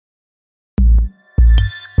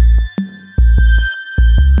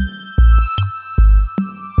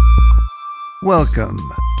Welcome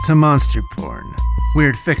to Monster Porn,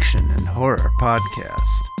 Weird Fiction and Horror Podcast.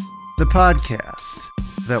 The podcast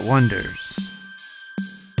that wonders,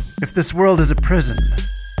 if this world is a prison,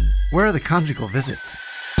 where are the conjugal visits?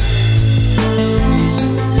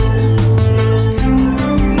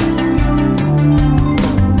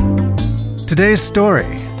 Today's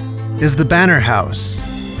story is The Banner House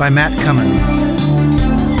by Matt Cummins.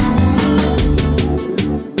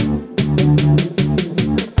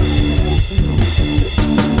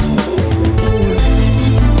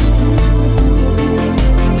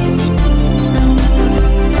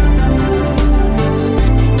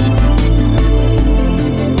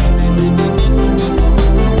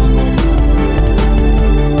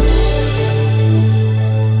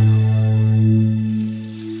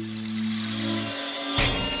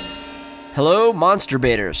 Hello, Monster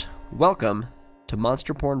Baiters. Welcome to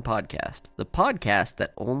Monster Porn Podcast, the podcast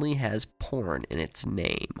that only has porn in its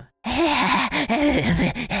name.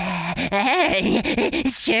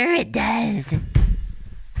 Sure it does.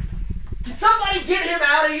 Can somebody get him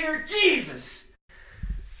out of here? Jesus!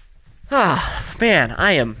 Ah, man,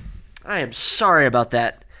 I am sorry about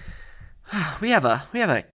that. We have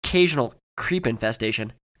an occasional creep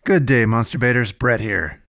infestation. Good day, Monster Baiters. Brett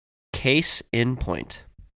here. Case in point.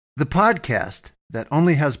 The podcast that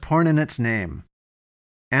only has porn in its name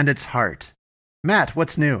and its heart. Matt,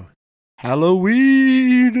 what's new?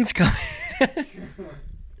 Halloween is coming.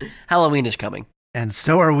 Halloween is coming. And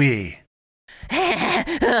so are we.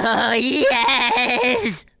 Oh,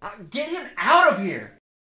 yes! Get him out of here!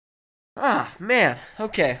 Ah, man.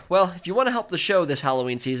 Okay, well, if you want to help the show this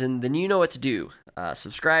Halloween season, then you know what to do.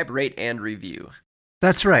 Subscribe, rate, and review.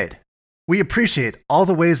 That's right. We appreciate all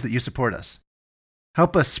the ways that you support us.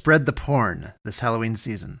 Help us spread the porn this Halloween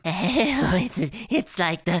season. It's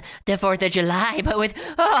like the 4th of July, but with,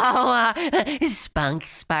 spunk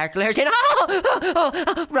sparklers and,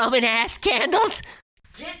 Roman ass candles.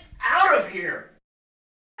 Get out of here!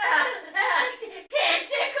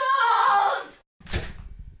 Tentacles!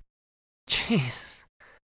 Jesus.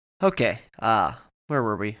 Okay, where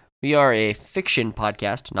were we? We are a fiction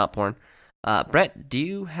podcast, not porn. Brett, do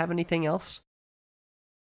you have anything else?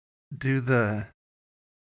 Do the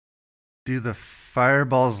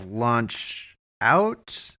fireballs launch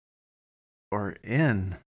out or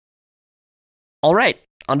in? All right,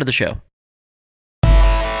 on to the show.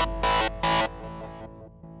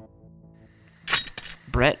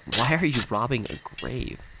 Brett, why are you robbing a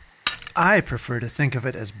grave? I prefer to think of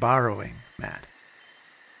it as borrowing, Matt.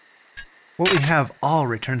 What we have all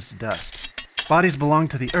returns to dust. Bodies belong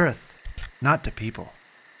to the earth, not to people.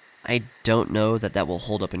 I don't know that will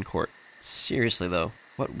hold up in court. Seriously, though.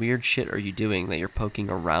 What weird shit are you doing that you're poking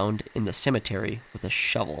around in the cemetery with a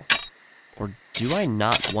shovel? Or do I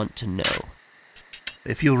not want to know?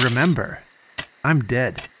 If you'll remember, I'm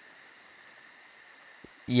dead.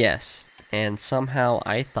 Yes, and somehow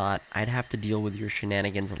I thought I'd have to deal with your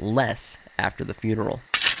shenanigans less after the funeral.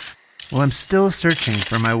 Well, I'm still searching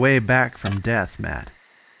for my way back from death, Matt.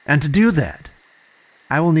 And to do that,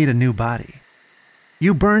 I will need a new body.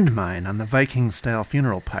 You burned mine on the Viking-style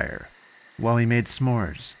funeral pyre while we made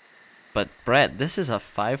s'mores. But Brett, this is a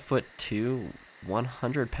 5'2",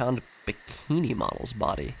 100-pound bikini model's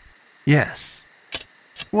body. Yes.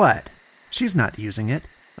 What? She's not using it.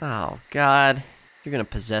 Oh, God. You're gonna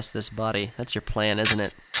possess this body. That's your plan, isn't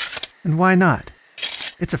it? And why not?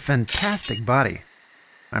 It's a fantastic body.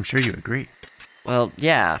 I'm sure you agree. Well,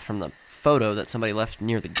 yeah, from the photo that somebody left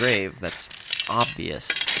near the grave, that's obvious.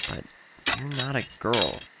 But you're not a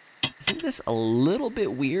girl. Isn't this a little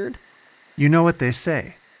bit weird? You know what they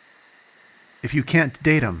say. If you can't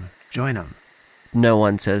date 'em, join 'em. No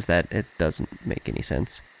one says that. It doesn't make any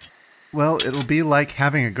sense. Well, it'll be like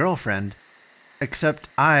having a girlfriend, except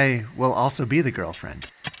I will also be the girlfriend.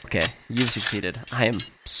 Okay, you've succeeded. I am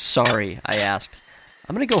sorry I asked.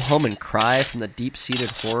 I'm gonna go home and cry from the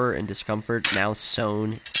deep-seated horror and discomfort now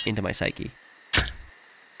sewn into my psyche.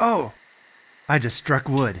 Oh, I just struck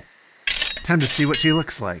wood. Time to see what she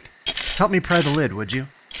looks like. Help me pry the lid, would you?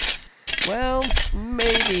 Well,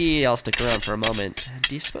 maybe I'll stick around for a moment.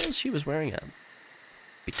 Do you suppose she was wearing a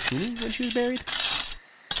bikini when she was buried?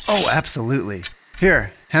 Oh, absolutely.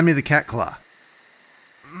 Here, hand me the cat claw.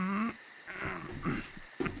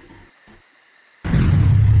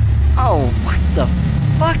 Oh, what the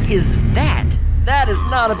fuck is that? That is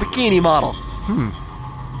not a bikini model.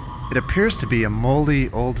 It appears to be a moldy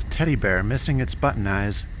old teddy bear missing its button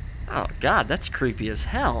eyes. Oh, God, that's creepy as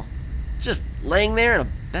hell. It's just laying there in a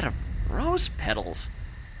bed of rose petals.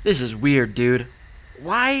 This is weird, dude.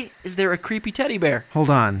 Why is there a creepy teddy bear? Hold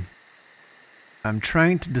on. I'm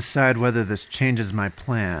trying to decide whether this changes my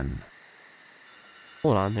plan.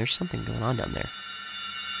 Hold on, there's something going on down there.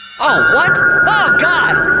 Oh, what? Oh,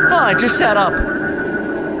 God! Oh, I just sat up.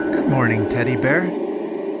 Good morning, Teddy Bear.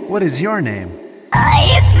 What is your name? I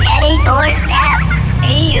am Teddy Doorstep.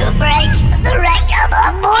 He who breaks the rectum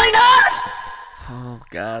of mortals. Oh,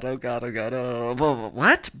 God, oh, God, oh, God, oh.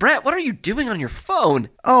 What? Brett, what are you doing on your phone?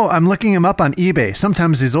 Oh, I'm looking him up on eBay.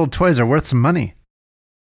 Sometimes these old toys are worth some money.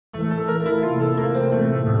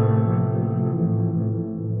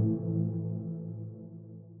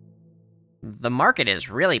 The market is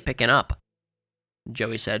really picking up,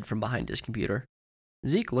 Joey said from behind his computer.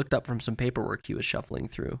 Zeke looked up from some paperwork he was shuffling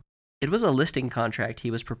through. It was a listing contract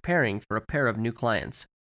he was preparing for a pair of new clients.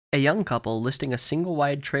 A young couple listing a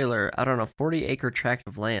single-wide trailer out on a 40-acre tract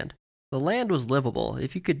of land. The land was livable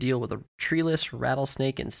if you could deal with a treeless,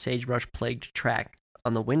 rattlesnake and sagebrush-plagued tract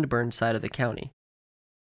on the wind-burned side of the county.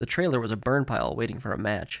 The trailer was a burn pile waiting for a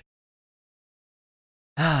match.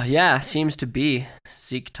 Yeah, seems to be.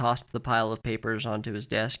 Zeke tossed the pile of papers onto his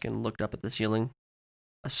desk and looked up at the ceiling.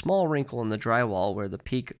 A small wrinkle in the drywall where the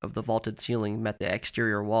peak of the vaulted ceiling met the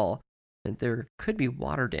exterior wall meant there could be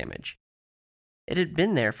water damage. It had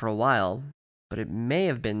been there for a while, but it may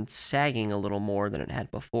have been sagging a little more than it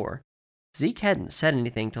had before. Zeke hadn't said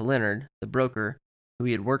anything to Leonard, the broker, who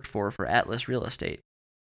he had worked for Atlas Real Estate.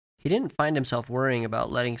 He didn't find himself worrying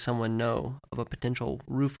about letting someone know of a potential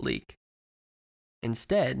roof leak.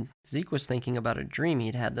 Instead, Zeke was thinking about a dream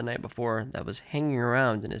he'd had the night before that was hanging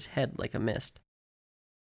around in his head like a mist.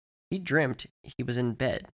 He dreamt he was in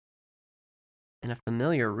bed, in a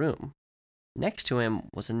familiar room. Next to him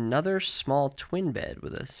was another small twin bed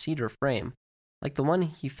with a cedar frame, like the one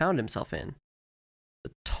he found himself in.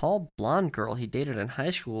 The tall blonde girl he dated in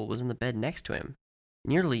high school was in the bed next to him,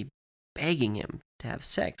 nearly begging him to have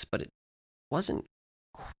sex, but it wasn't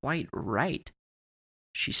quite right.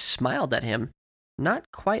 She smiled at him, not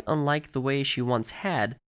quite unlike the way she once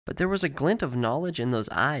had, but there was a glint of knowledge in those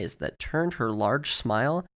eyes that turned her large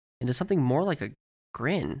smile into something more like a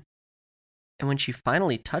grin. And when she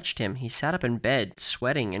finally touched him, he sat up in bed,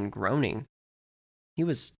 sweating and groaning. He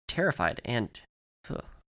was terrified and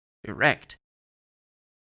erect.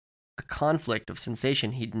 A conflict of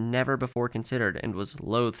sensation he'd never before considered and was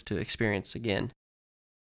loath to experience again.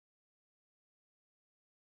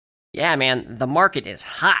 Yeah, man, the market is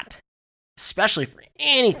hot, especially for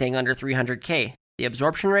anything under 300K. The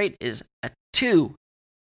absorption rate is a 2,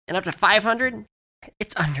 and up to 500,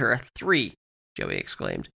 it's under a 3, Joey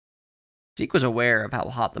exclaimed. Zeke was aware of how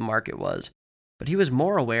hot the market was, but he was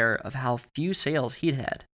more aware of how few sales he'd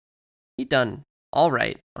had. He'd done all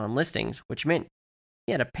right on listings, which meant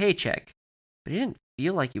he had a paycheck, but he didn't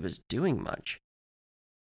feel like he was doing much.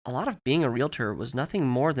 A lot of being a realtor was nothing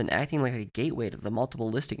more than acting like a gateway to the multiple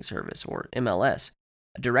listing service, or MLS,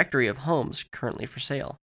 a directory of homes currently for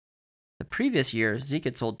sale. The previous year, Zeke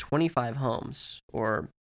had sold 25 homes, or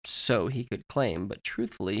so he could claim, but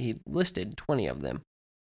truthfully, he'd listed 20 of them.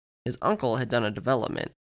 His uncle had done a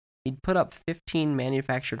development. He'd put up 15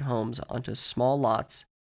 manufactured homes onto small lots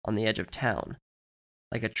on the edge of town,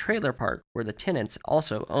 like a trailer park where the tenants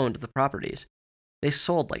also owned the properties. They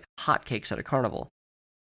sold like hotcakes at a carnival.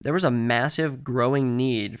 There was a massive, growing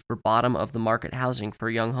need for bottom-of-the-market housing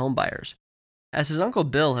for young homebuyers. As his Uncle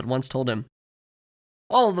Bill had once told him,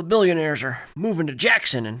 all of the billionaires are moving to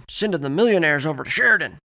Jackson and sending the millionaires over to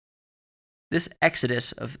Sheridan. This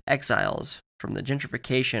exodus of exiles from the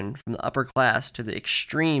gentrification from the upper class to the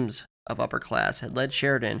extremes of upper class had led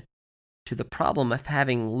Sheridan to the problem of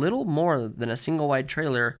having little more than a single-wide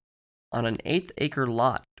trailer on an 1/8-acre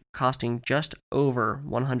lot costing just over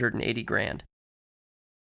 $180,000.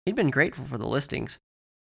 He'd been grateful for the listings,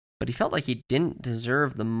 but he felt like he didn't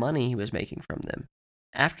deserve the money he was making from them.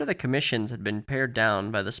 After the commissions had been pared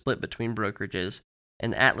down by the split between brokerages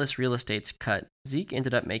and Atlas Real Estate's cut, Zeke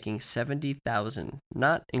ended up making $70,000,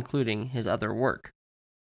 not including his other work.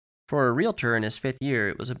 For a realtor in his 5th year,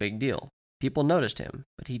 it was a big deal. People noticed him,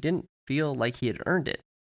 but he didn't feel like he had earned it.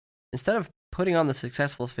 Instead of putting on the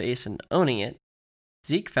successful face and owning it,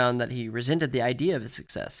 Zeke found that he resented the idea of his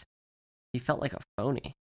success. He felt like a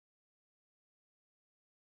phony.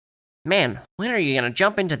 Man, when are you going to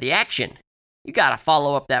jump into the action? You got to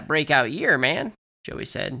follow up that breakout year, man, Joey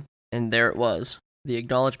said. And there it was, the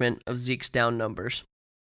acknowledgement of Zeke's down numbers.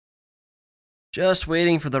 Just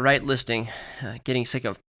waiting for the right listing. Getting sick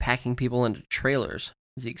of packing people into trailers,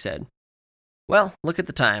 Zeke said. Well, look at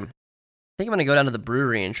the time. I think I'm going to go down to the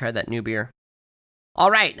brewery and try that new beer. All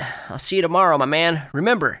right, I'll see you tomorrow, my man.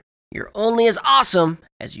 Remember, you're only as awesome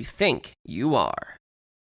as you think you are,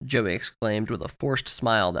 Joey exclaimed with a forced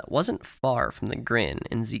smile that wasn't far from the grin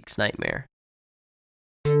in Zeke's nightmare.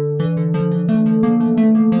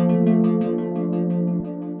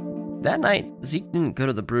 That night, Zeke didn't go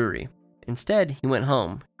to the brewery. Instead, he went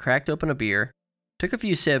home, cracked open a beer, took a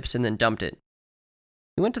few sips, and then dumped it.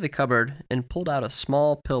 He went to the cupboard and pulled out a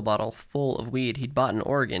small pill bottle full of weed he'd bought in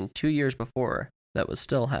Oregon 2 years before that was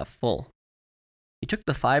still half full. He took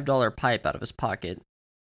the $5 pipe out of his pocket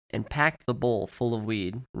and packed the bowl full of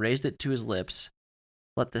weed, raised it to his lips,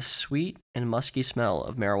 let the sweet and musky smell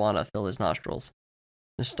of marijuana fill his nostrils.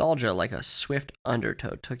 Nostalgia, like a swift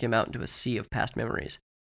undertow, took him out into a sea of past memories.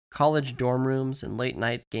 College dorm rooms and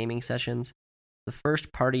late-night gaming sessions, the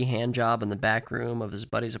first party hand job in the back room of his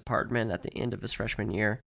buddy's apartment at the end of his freshman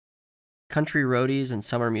year, country roadies and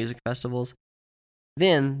summer music festivals.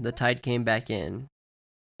 Then the tide came back in,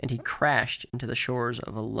 and he crashed into the shores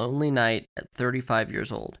of a lonely night at 35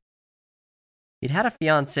 years old. He'd had a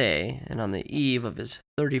fiancée, and on the eve of his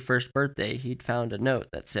 31st birthday, he'd found a note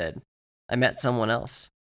that said, "I met someone else."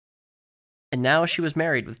 And now she was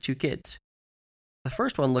married with 2 kids. The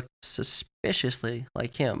first one looked suspiciously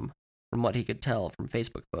like him, from what he could tell from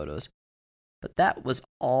Facebook photos, but that was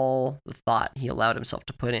all the thought he allowed himself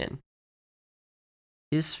to put in.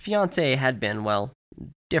 His fiancée had been, well,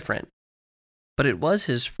 different, but it was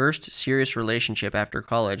his first serious relationship after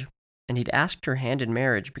college, and he'd asked her hand in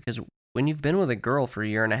marriage because when you've been with a girl for a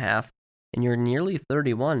year and a half and you're nearly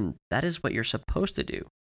 31, that is what you're supposed to do.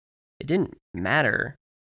 It didn't matter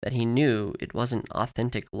that he knew it wasn't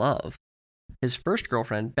authentic love. His first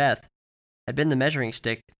girlfriend, Beth, had been the measuring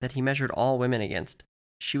stick that he measured all women against.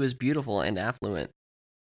 She was beautiful and affluent.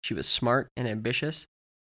 She was smart and ambitious.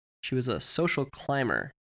 She was a social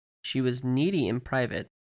climber. She was needy in private,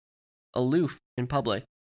 aloof in public,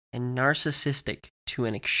 and narcissistic to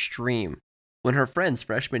an extreme. When her friends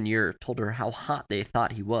freshman year told her how hot they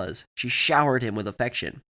thought he was, she showered him with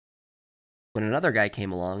affection. When another guy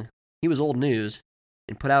came along, he was old news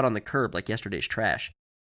and put out on the curb like yesterday's trash.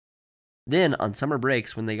 Then, on summer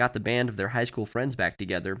breaks, when they got the band of their high school friends back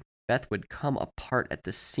together, Beth would come apart at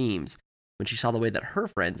the seams when she saw the way that her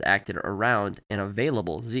friends acted around an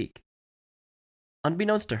available Zeke.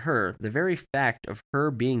 Unbeknownst to her, the very fact of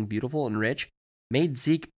her being beautiful and rich made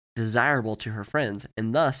Zeke desirable to her friends,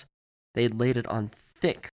 and thus they'd laid it on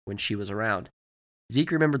thick when she was around.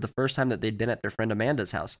 Zeke remembered the first time that they'd been at their friend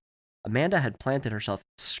Amanda's house. Amanda had planted herself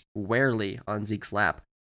squarely on Zeke's lap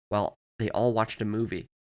while they all watched a movie.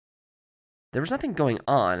 There was nothing going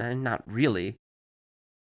on, and not really.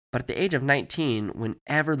 But at the age of 19,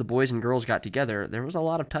 whenever the boys and girls got together, there was a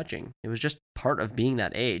lot of touching. It was just part of being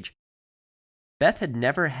that age. Beth had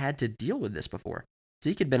never had to deal with this before.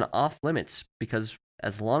 Zeke had been off limits because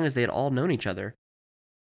as long as they had all known each other,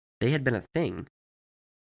 they had been a thing.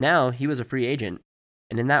 Now he was a free agent,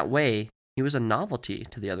 and in that way, he was a novelty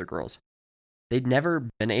to the other girls. They'd never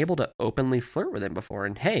been able to openly flirt with him before,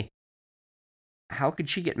 and hey, how could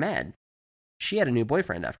she get mad? She had a new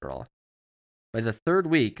boyfriend, after all. By the 3rd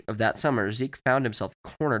week of that summer, Zeke found himself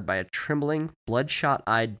cornered by a trembling,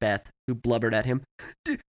 bloodshot-eyed Beth who blubbered at him,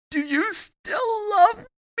 Do you still love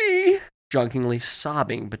me?" drunkenly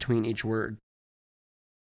sobbing between each word.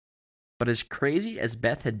 But as crazy as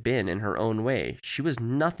Beth had been in her own way, she was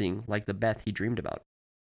nothing like the Beth he dreamed about.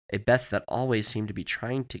 A Beth that always seemed to be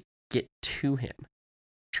trying to get to him,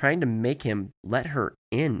 trying to make him let her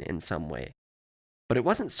in some way. But it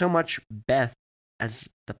wasn't so much Beth as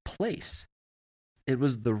the place. It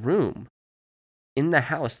was the room in the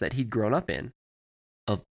house that he'd grown up in.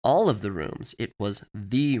 Of all of the rooms, it was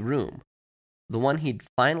the room. The one he'd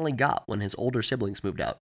finally got when his older siblings moved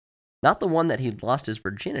out. Not the one that he'd lost his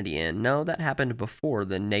virginity in. No, that happened before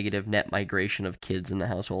the negative net migration of kids in the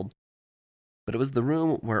household. But it was the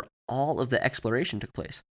room where all of the exploration took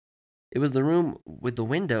place. It was the room with the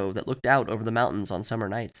window that looked out over the mountains on summer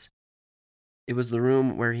nights. It was the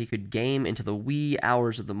room where he could game into the wee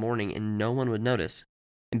hours of the morning and no one would notice,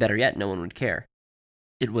 and better yet, no one would care.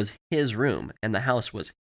 It was his room, and the house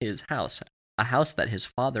was his house, a house that his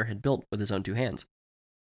father had built with his own 2 hands.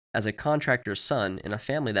 As a contractor's son in a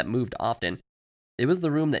family that moved often, it was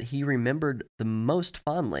the room that he remembered the most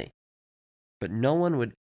fondly, but no one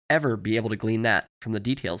would ever be able to glean that from the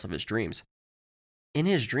details of his dreams. In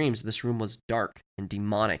his dreams, this room was dark and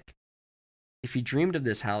demonic. If he dreamed of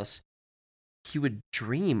this house, he would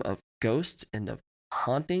dream of ghosts and of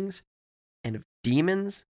hauntings and of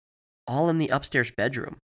demons, all in the upstairs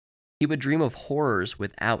bedroom. He would dream of horrors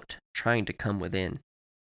without trying to come within.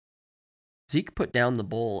 Zeke put down the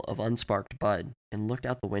bowl of unsparked bud and looked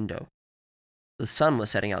out the window. The sun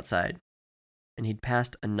was setting outside, and he'd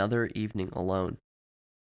passed another evening alone.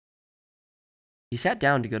 He sat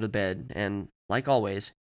down to go to bed, and, like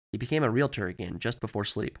always, he became a realtor again just before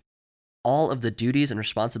sleep. All of the duties and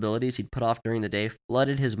responsibilities he'd put off during the day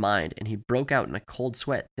flooded his mind, and he broke out in a cold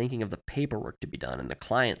sweat thinking of the paperwork to be done and the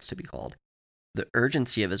clients to be called. The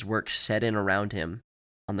urgency of his work set in around him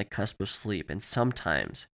on the cusp of sleep, and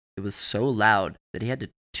sometimes it was so loud that he had to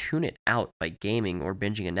tune it out by gaming or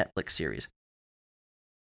binging a Netflix series.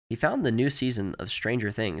 He found the new season of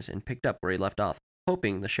Stranger Things and picked up where he left off,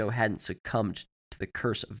 hoping the show hadn't succumbed to the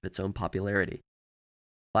curse of its own popularity.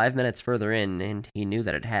 5 minutes further in, and he knew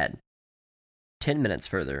that it had. 10 minutes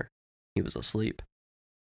further, he was asleep.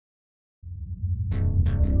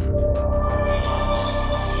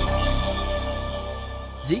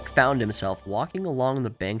 Zeke found himself walking along the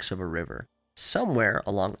banks of a river, somewhere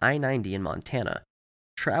along I-90 in Montana.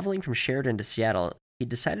 Traveling from Sheridan to Seattle, he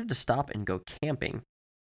decided to stop and go camping.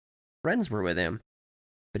 Friends were with him,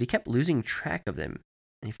 but he kept losing track of them,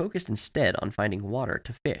 and he focused instead on finding water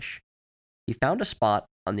to fish. He found a spot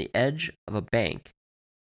on the edge of a bank,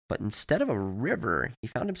 but instead of a river, he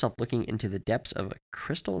found himself looking into the depths of a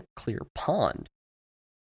crystal clear pond.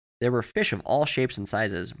 There were fish of all shapes and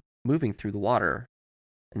sizes moving through the water,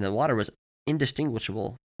 and the water was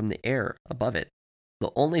indistinguishable from the air above it.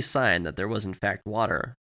 The only sign that there was in fact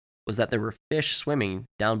water was that there were fish swimming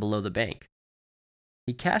down below the bank.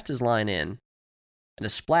 He cast his line in, and a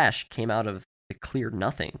splash came out of the clear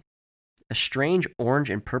nothing. A strange orange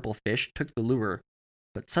and purple fish took the lure,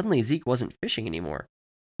 but suddenly Zeke wasn't fishing anymore.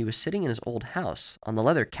 He was sitting in his old house, on the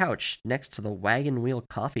leather couch next to the wagon wheel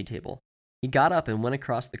coffee table. He got up and went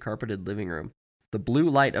across the carpeted living room, the blue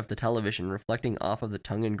light of the television reflecting off of the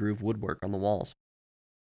tongue-and-groove woodwork on the walls.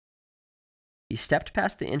 He stepped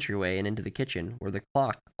past the entryway and into the kitchen, where the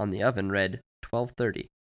clock on the oven read 12:30.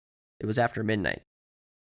 It was after midnight.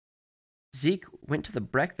 Zeke went to the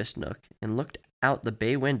breakfast nook and looked out the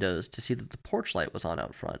bay windows to see that the porch light was on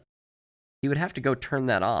out front. He would have to go turn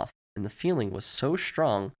that off, and the feeling was so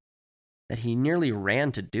strong that he nearly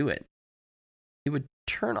ran to do it. He would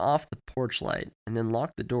turn off the porch light and then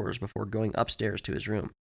lock the doors before going upstairs to his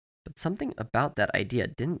room. But something about that idea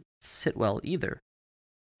didn't sit well either.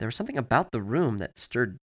 There was something about the room that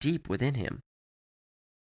stirred deep within him.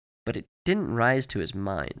 But it didn't rise to his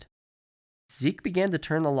mind. Zeke began to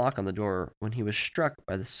turn the lock on the door when he was struck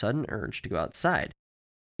by the sudden urge to go outside.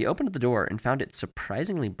 He opened the door and found it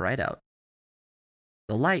surprisingly bright out.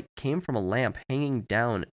 The light came from a lamp hanging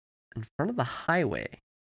down in front of the highway.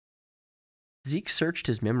 Zeke searched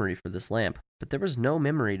his memory for this lamp, but there was no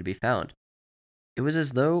memory to be found. It was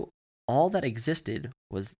as though all that existed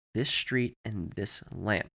was this street and this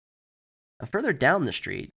lamp. Further down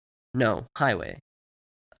the highway,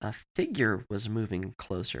 a figure was moving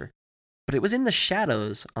closer, but it was in the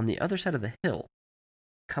shadows on the other side of the hill,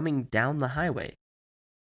 coming down the highway.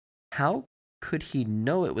 How could he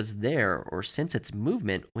know it was there or sense its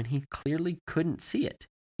movement when he clearly couldn't see it?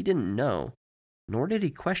 He didn't know, nor did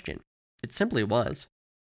he question. It simply was.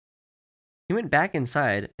 He went back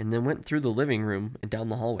inside and then went through the living room and down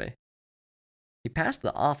the hallway. He passed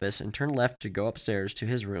the office and turned left to go upstairs to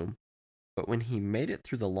his room, but when he made it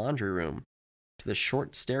through the laundry room to the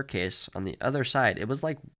short staircase on the other side, it was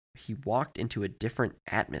like he walked into a different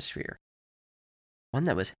atmosphere, one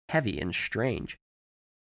that was heavy and strange.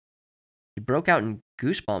 He broke out in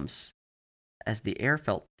goosebumps as the air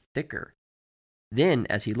felt thicker. Then,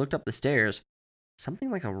 as he looked up the stairs, something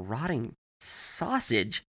like a rotting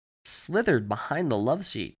sausage slithered behind the love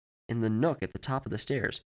seat in the nook at the top of the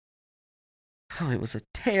stairs. Oh, it was a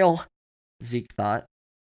tail, Zeke thought.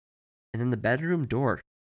 And then the bedroom door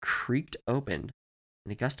creaked open,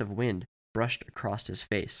 and a gust of wind brushed across his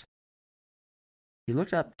face. He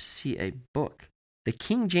looked up to see a book, the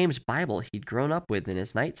King James Bible he'd grown up with in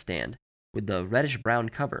his nightstand, with the reddish-brown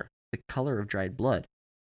cover, the color of dried blood,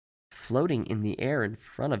 floating in the air in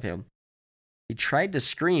front of him. He tried to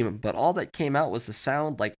scream, but all that came out was the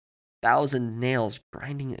sound like 1,000 nails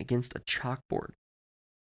grinding against a chalkboard.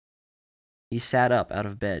 He sat up out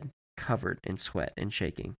of bed, covered in sweat and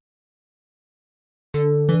shaking.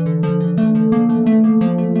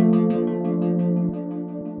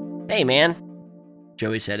 "Hey, man,"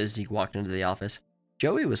 Joey said as Zeke walked into the office.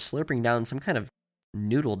 Joey was slurping down some kind of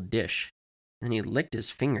noodle dish, and he licked his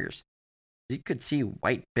fingers. Zeke could see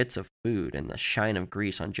white bits of food and the shine of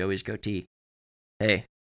grease on Joey's goatee. "Hey,"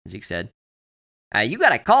 Zeke said. You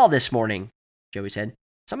got a call this morning," Joey said.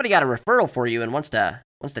 "Somebody got a referral for you and wants to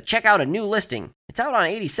check out a new listing. It's out on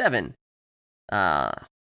 87. The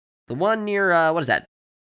one near, what is that?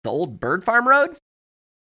 The old Bird Farm Road?"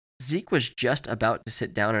 Zeke was just about to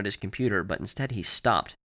sit down at his computer, but instead he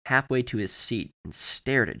stopped, halfway to his seat, and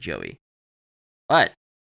stared at Joey. "What?"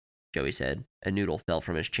 Joey said. A noodle fell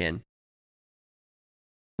from his chin.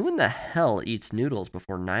 Who in the hell eats noodles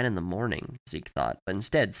before 9 in the morning? Zeke thought, but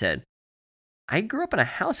instead said, I grew up in a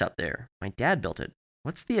house out there. My dad built it.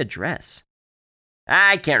 What's the address?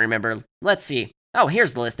 I can't remember. Let's see. Oh,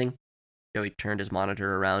 here's the listing. Joey turned his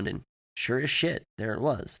monitor around and sure as shit, there it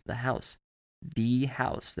was, the house. The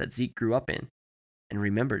house that Zeke grew up in and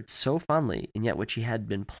remembered so fondly, and yet which he had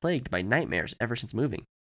been plagued by nightmares ever since moving.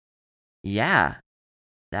 Yeah,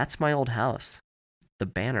 that's my old house. The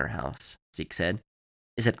Banner House, Zeke said.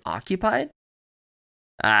 Is it occupied?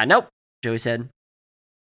 Nope, Joey said.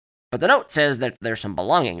 But the note says that there's some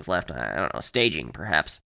belongings left. I don't know, staging,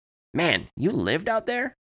 perhaps. Man, you lived out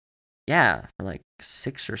there? Yeah, for like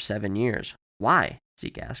 6 or 7 years. Why?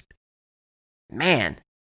 Zeke asked. Man,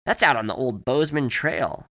 that's out on the old Bozeman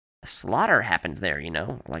Trail. A slaughter happened there, you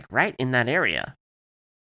know, like right in that area.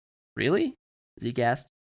 Really? Zeke asked.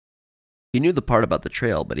 He knew the part about the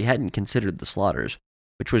trail, but he hadn't considered the slaughters,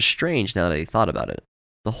 which was strange now that he thought about it.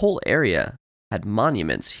 The whole area had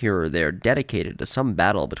monuments here or there dedicated to some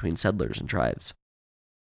battle between settlers and tribes.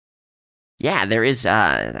 Yeah, there is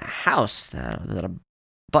a house that a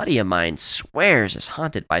buddy of mine swears is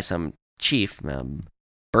haunted by some chief,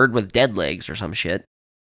 bird with dead legs or some shit.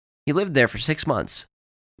 He lived there for 6 months.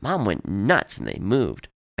 Mom went nuts and they moved.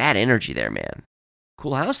 Bad energy there, man.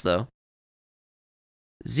 Cool house, though.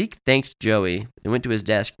 Zeke thanked Joey and went to his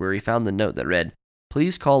desk where he found the note that read,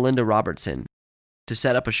 Please call Linda Robertson to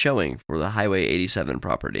set up a showing for the Highway 87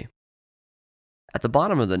 property. At the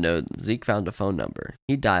bottom of the note, Zeke found a phone number.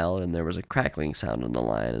 He dialed and there was a crackling sound on the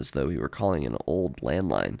line as though he were calling an old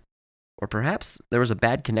landline. Or perhaps there was a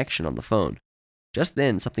bad connection on the phone. Just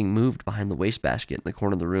then, something moved behind the wastebasket in the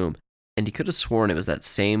corner of the room, and he could have sworn it was that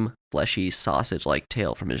same fleshy, sausage-like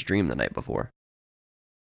tail from his dream the night before.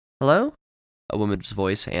 Hello? A woman's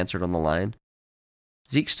voice answered on the line.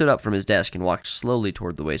 Zeke stood up from his desk and walked slowly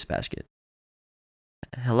toward the wastebasket.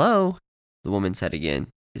 Hello? The woman said again.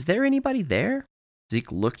 Is there anybody there?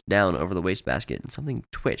 Zeke looked down over the wastebasket and something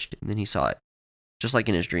twitched, and then he saw it. Just like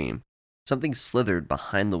in his dream. Something slithered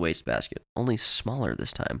behind the wastebasket, only smaller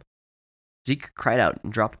this time. Zeke cried out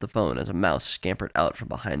and dropped the phone as a mouse scampered out from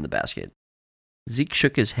behind the basket. Zeke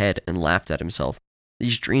shook his head and laughed at himself.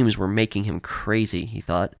 These dreams were making him crazy, he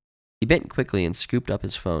thought. He bent quickly and scooped up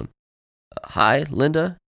his phone. Hi,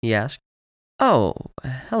 Linda? He asked. Oh,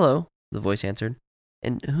 hello, the voice answered.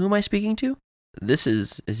 And who am I speaking to? This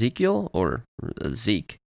is Ezekiel, or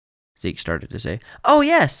Zeke, Zeke started to say. Oh,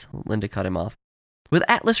 yes, Linda cut him off. With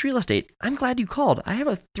Atlas Real Estate. I'm glad you called. I have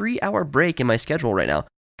a 3-hour break in my schedule right now.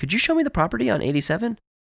 Could you show me the property on 87?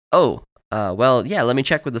 Oh, well, yeah, let me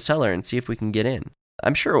check with the seller and see if we can get in.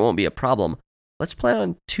 I'm sure it won't be a problem. Let's plan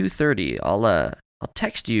on 2:30. I'll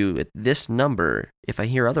text you at this number if I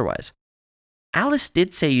hear otherwise. Alice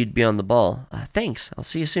did say you'd be on the ball. Thanks, I'll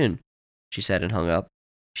see you soon, she said and hung up.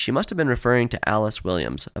 She must have been referring to Alice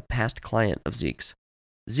Williams, a past client of Zeke's.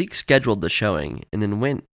 Zeke scheduled the showing and then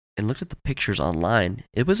went and looked at the pictures online.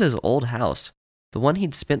 It was his old house, the one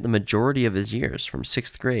he'd spent the majority of his years from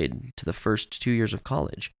 6th grade to the first 2 years of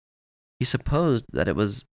college. He supposed that it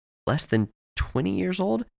was less than 20 years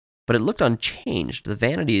old, but it looked unchanged. The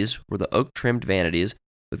vanities were the oak-trimmed vanities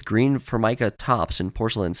with green formica tops and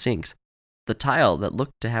porcelain sinks. The tile that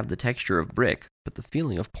looked to have the texture of brick, but the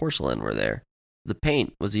feeling of porcelain were there. The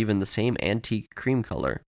paint was even the same antique cream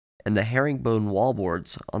color, and the herringbone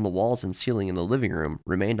wallboards on the walls and ceiling in the living room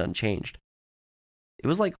remained unchanged. It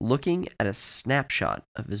was like looking at a snapshot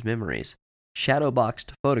of his memories,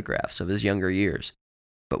 shadow-boxed photographs of his younger years,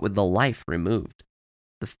 but with the life removed.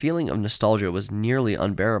 The feeling of nostalgia was nearly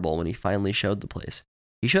unbearable when he finally showed the place.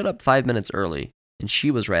 He showed up 5 minutes early, and she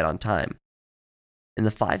was right on time. In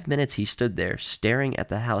the 5 minutes he stood there, staring at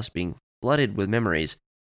the house being flooded with memories,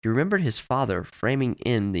 he remembered his father framing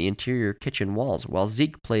in the interior kitchen walls while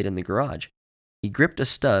Zeke played in the garage. He gripped a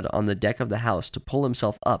stud on the deck of the house to pull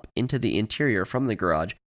himself up into the interior from the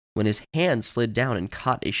garage when his hand slid down and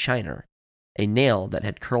caught a shiner, a nail that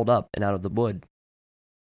had curled up and out of the wood.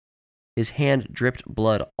 His hand dripped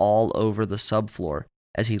blood all over the subfloor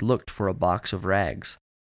as he looked for a box of rags.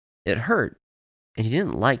 It hurt, and he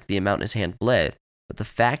didn't like the amount his hand bled, but the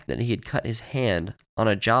fact that he had cut his hand on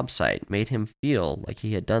a job site made him feel like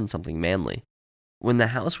he had done something manly. When the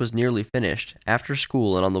house was nearly finished, after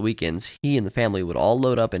school and on the weekends, he and the family would all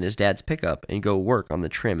load up in his dad's pickup and go work on the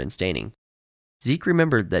trim and staining. Zeke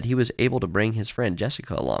remembered that he was able to bring his friend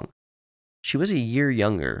Jessica along. She was a year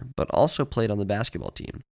younger, but also played on the basketball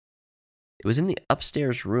team. It was in the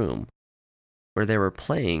upstairs room where they were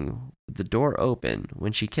playing with the door open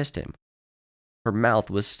when she kissed him. Her mouth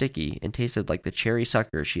was sticky and tasted like the cherry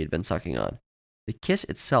sucker she had been sucking on. The kiss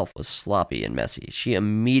itself was sloppy and messy. She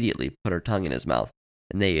immediately put her tongue in his mouth,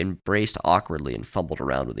 and they embraced awkwardly and fumbled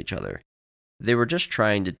around with each other. They were just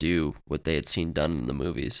trying to do what they had seen done in the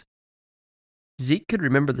movies. Zeke could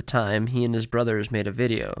remember the time he and his brothers made a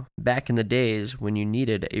video, back in the days when you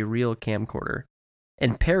needed a real camcorder,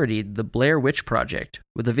 and parodied the Blair Witch Project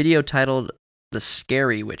with a video titled The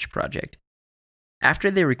Scary Witch Project.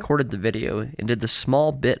 After they recorded the video and did the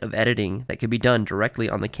small bit of editing that could be done directly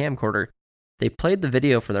on the camcorder, they played the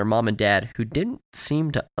video for their mom and dad, who didn't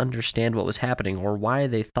seem to understand what was happening or why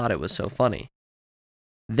they thought it was so funny.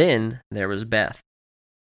 Then there was Beth,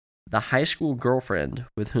 the high school girlfriend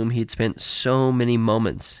with whom he'd spent so many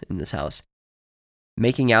moments in this house,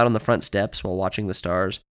 making out on the front steps while watching the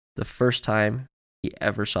stars, the first time he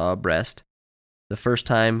ever saw a breast, the first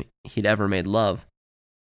time he'd ever made love.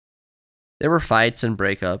 There were fights and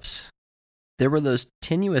breakups. There were those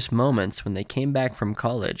tenuous moments when they came back from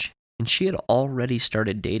college, and she had already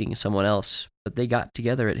started dating someone else, but they got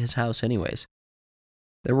together at his house anyways.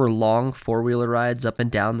 There were long four-wheeler rides up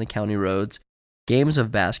and down the county roads, games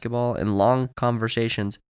of basketball, and long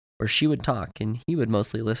conversations where she would talk and he would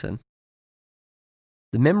mostly listen.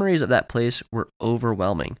 The memories of that place were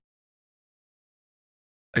overwhelming.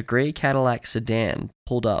 A gray Cadillac sedan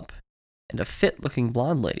pulled up, and a fit-looking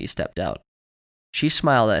blonde lady stepped out. She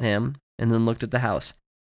smiled at him and then looked at the house.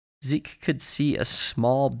 Zeke could see a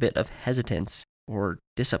small bit of hesitance or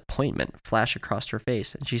disappointment flash across her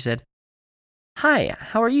face, and she said, "Hi,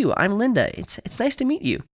 how are you? I'm Linda. It's nice to meet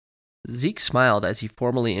you." Zeke smiled as he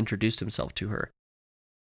formally introduced himself to her.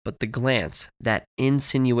 But the glance, that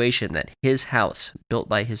insinuation that his house, built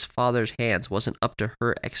by his father's hands, wasn't up to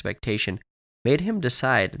her expectation, made him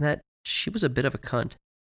decide that she was a bit of a cunt.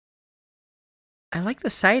 "I like the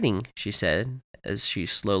siding," she said, as she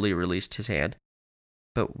slowly released his hand.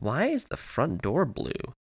 "But why is the front door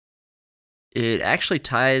blue?" "It actually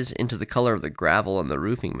ties into the color of the gravel and the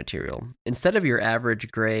roofing material. Instead of your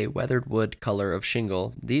average gray, weathered wood color of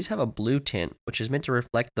shingle, these have a blue tint, which is meant to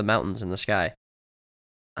reflect the mountains and the sky."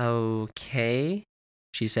 "Okay,"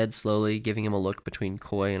 she said slowly, giving him a look between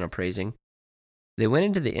coy and appraising. They went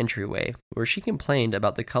into the entryway, where she complained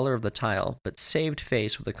about the color of the tile, but saved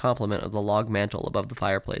face with a compliment of the log mantle above the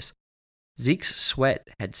fireplace. Zeke's sweat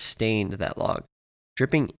had stained that log,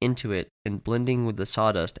 dripping into it and blending with the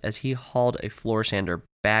sawdust as he hauled a floor sander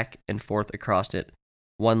back and forth across it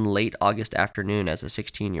one late August afternoon as a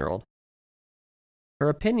 16-year-old. Her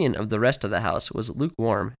opinion of the rest of the house was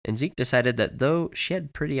lukewarm, and Zeke decided that though she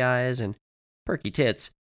had pretty eyes and perky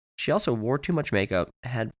tits, she also wore too much makeup,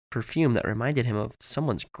 had perfume that reminded him of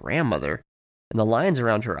someone's grandmother, and the lines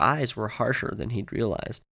around her eyes were harsher than he'd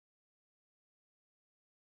realized.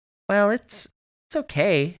 "Well, it's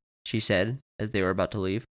okay," she said, as they were about to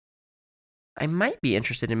leave. "I might be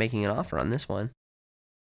interested in making an offer on this one."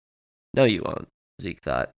 "No, you won't," Zeke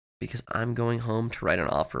thought, "because I'm going home to write an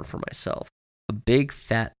offer for myself. A big,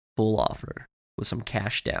 fat, full offer, with some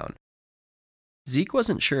cash down." Zeke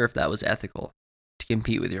wasn't sure if that was ethical, to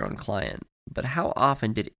compete with your own client, but how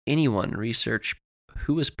often did anyone research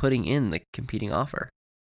who was putting in the competing offer?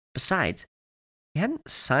 Besides, he hadn't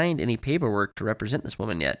signed any paperwork to represent this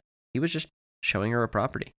woman yet. He was just showing her a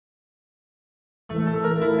property.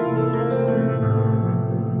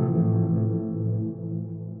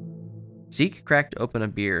 Zeke cracked open a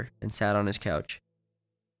beer and sat on his couch.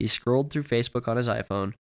 He scrolled through Facebook on his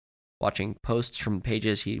iPhone, watching posts from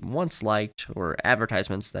pages he once liked or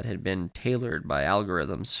advertisements that had been tailored by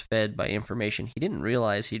algorithms fed by information he didn't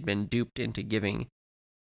realize he'd been duped into giving.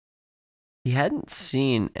 He hadn't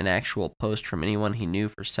seen an actual post from anyone he knew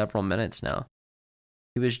for several minutes now.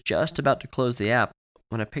 He was just about to close the app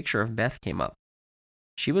when a picture of Beth came up.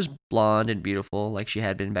 She was blonde and beautiful like she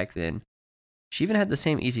had been back then. She even had the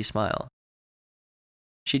same easy smile.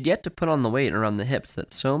 She'd yet to put on the weight around the hips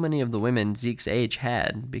that so many of the women Zeke's age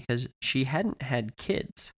had because she hadn't had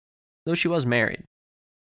kids, though she was married.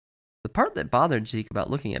 The part that bothered Zeke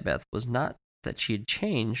about looking at Beth was not that she had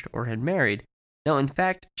changed or had married. No, in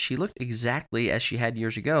fact, she looked exactly as she had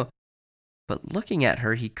years ago. But looking at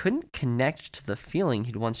her, he couldn't connect to the feeling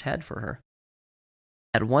he'd once had for her.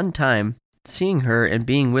 At one time, seeing her and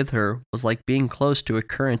being with her was like being close to a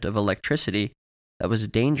current of electricity that was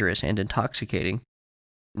dangerous and intoxicating.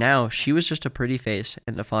 Now, she was just a pretty face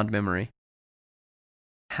and a fond memory.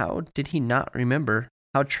 How did he not remember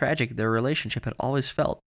how tragic their relationship had always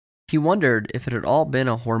felt? He wondered if it had all been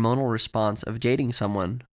a hormonal response of dating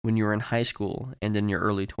someone when you were in high school and in your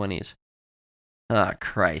early 20s. "Ah,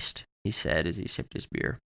 Christ," he said as he sipped his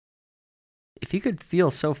beer. If he could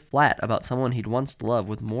feel so flat about someone he'd once loved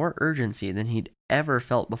with more urgency than he'd ever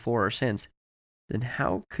felt before or since, then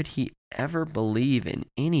how could he ever believe in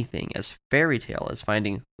anything as fairy tale as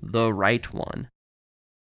finding the right one?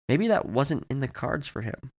 Maybe that wasn't in the cards for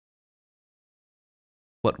him.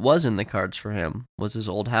 What was in the cards for him was his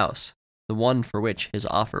old house, the one for which his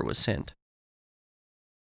offer was sent.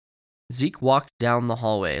 Zeke walked down the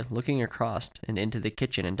hallway, looking across and into the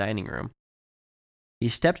kitchen and dining room. He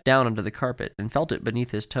stepped down onto the carpet and felt it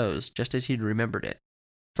beneath his toes, just as he'd remembered it,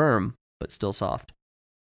 firm but still soft.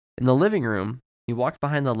 In the living room, he walked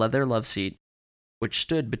behind the leather love seat, which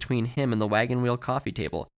stood between him and the wagon wheel coffee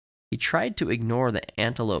table. He tried to ignore the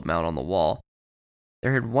antelope mount on the wall.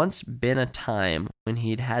 There had once been a time when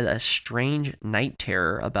he'd had a strange night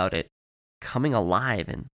terror about it coming alive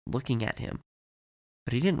and looking at him.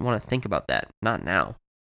 But he didn't want to think about that, not now.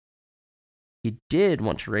 He did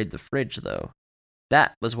want to raid the fridge, though.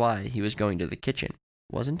 That was why he was going to the kitchen,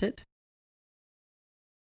 wasn't it?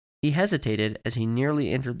 He hesitated as he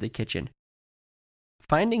nearly entered the kitchen,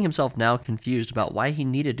 finding himself now confused about why he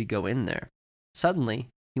needed to go in there. Suddenly,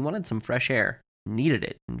 he wanted some fresh air. Needed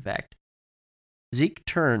it, in fact. Zeke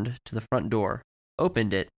turned to the front door,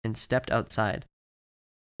 opened it, and stepped outside.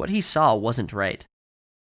 What he saw wasn't right.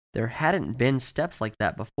 There hadn't been steps like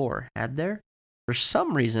that before, had there? For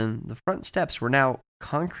some reason, the front steps were now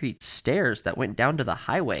concrete stairs that went down to the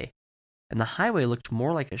highway, and the highway looked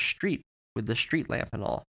more like a street with the street lamp and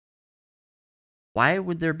all. Why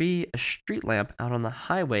would there be a street lamp out on the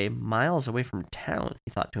highway miles away from town,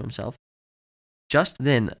 he thought to himself. Just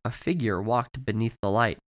then, a figure walked beneath the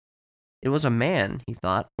light. It was a man, he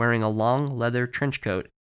thought, wearing a long leather trench coat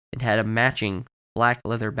and had a matching black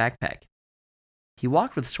leather backpack. He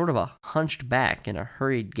walked with sort of a hunched back and a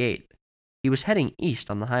hurried gait. He was heading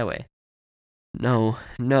east on the highway. No,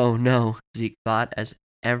 Zeke thought, as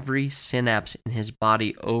every synapse in his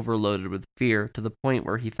body overloaded with fear to the point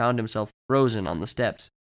where he found himself frozen on the steps.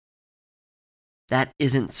 That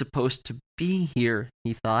isn't supposed to be here,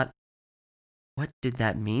 he thought. What did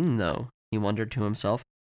that mean, though? He wondered to himself.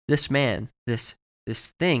 This man, this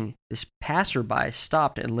thing, this passerby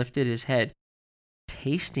stopped and lifted his head,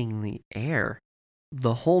 tasting the air.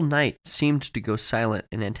 The whole night seemed to go silent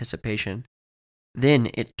in anticipation. Then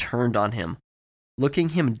it turned on him. Looking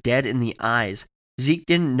him dead in the eyes, Zeke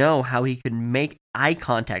didn't know how he could make eye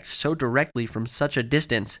contact so directly from such a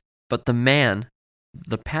distance, but the man,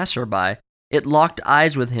 the passerby, it locked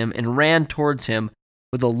eyes with him and ran towards him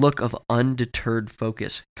with a look of undeterred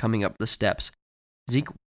focus coming up the steps. Zeke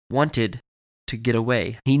wanted to get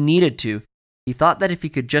away. He needed to. He thought that if he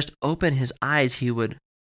could just open his eyes, he would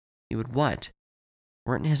what?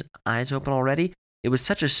 Weren't his eyes open already? It was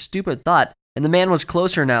such a stupid thought, and the man was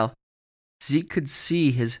closer now. Zeke could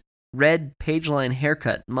see his red page-line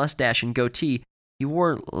haircut, mustache, and goatee. He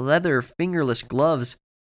wore leather fingerless gloves,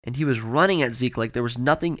 and he was running at Zeke like there was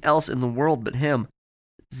nothing else in the world but him.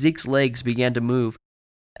 Zeke's legs began to move,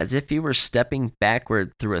 as if he were stepping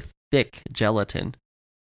backward through a thick gelatin.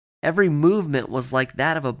 Every movement was like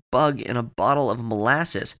that of a bug in a bottle of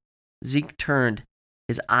molasses. Zeke turned,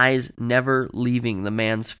 his eyes never leaving the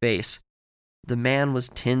man's face. The man was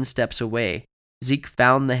 10 steps away. Zeke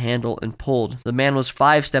found the handle and pulled. The man was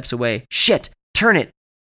 5 steps away. Shit! Turn it!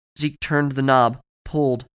 Zeke turned the knob,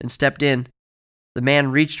 pulled, and stepped in. The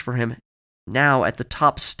man reached for him. Now, at the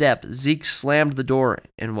top step, Zeke slammed the door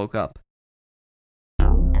and woke up.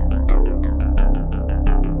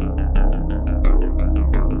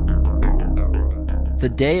 The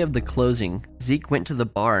day of the closing, Zeke went to the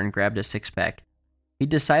bar and grabbed a six-pack. He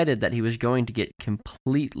decided that he was going to get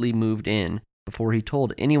completely moved in before he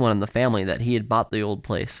told anyone in the family that he had bought the old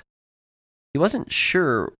place. He wasn't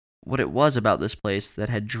sure what it was about this place that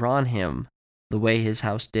had drawn him the way his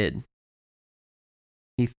house did.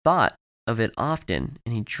 He thought of it often,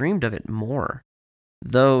 and he dreamed of it more,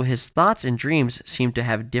 though his thoughts and dreams seemed to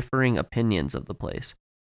have differing opinions of the place.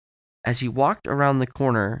 As he walked around the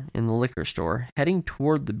corner in the liquor store, heading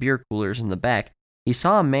toward the beer coolers in the back, he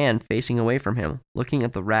saw a man facing away from him, looking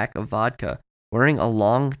at the rack of vodka, wearing a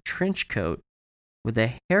long trench coat with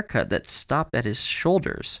a haircut that stopped at his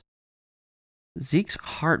shoulders. Zeke's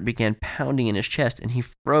heart began pounding in his chest, and he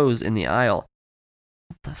froze in the aisle.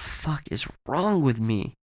 What the fuck is wrong with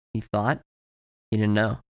me? He thought. He didn't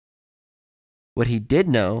know. What he did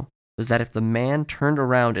know was that if the man turned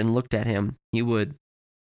around and looked at him, he would...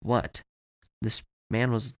 What? This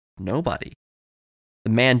man was nobody.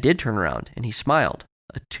 The man did turn around, and he smiled,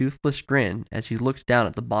 a toothless grin, as he looked down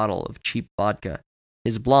at the bottle of cheap vodka.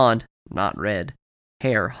 His blonde, not red,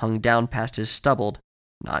 hair hung down past his stubbled,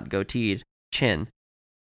 not goateed, chin.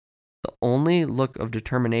 The only look of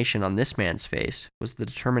determination on this man's face was the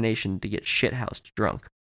determination to get shithoused drunk.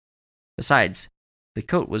 Besides, the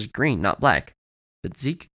coat was green, not black, but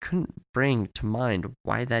Zeke couldn't bring to mind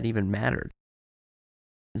why that even mattered.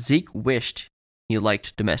 Zeke wished he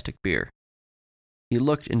liked domestic beer. He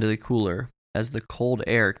looked into the cooler as the cold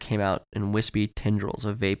air came out in wispy tendrils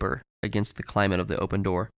of vapor against the climate of the open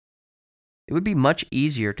door. It would be much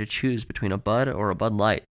easier to choose between a Bud or a Bud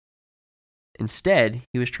Light. Instead,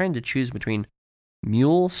 he was trying to choose between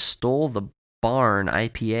Mule Stole the Barn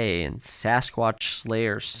IPA and Sasquatch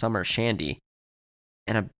Slayer Summer Shandy,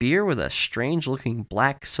 and a beer with a strange-looking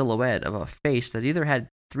black silhouette of a face that either had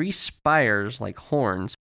 3 spires like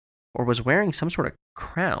horns or was wearing some sort of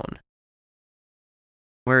crown.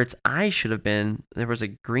 Where its eyes should have been, there was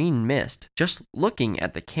a green mist. Just looking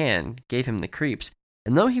at the can gave him the creeps,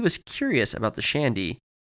 and though he was curious about the shandy,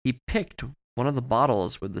 he picked one of the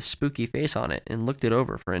bottles with the spooky face on it and looked it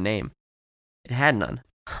over for a name. It had none.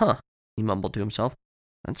 Huh, he mumbled to himself.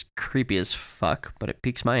 That's creepy as fuck, but it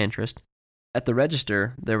piques my interest. At the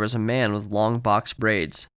register, there was a man with long box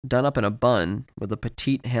braids, done up in a bun with a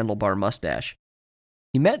petite handlebar mustache.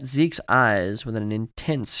 He met Zeke's eyes with an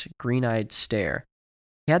intense, green-eyed stare.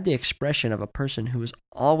 He had the expression of a person who is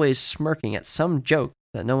always smirking at some joke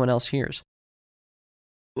that no one else hears.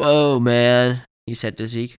 "Whoa, man," he said to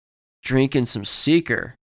Zeke. "Drinking some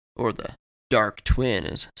Seeker, or the Dark Twin,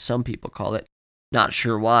 as some people call it. Not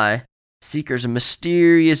sure why. Seeker's a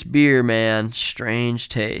mysterious beer, man. Strange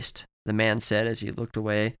taste," the man said as he looked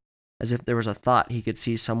away, as if there was a thought he could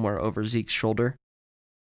see somewhere over Zeke's shoulder.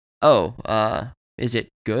 "Oh, is it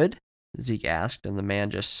good?" Zeke asked, and the man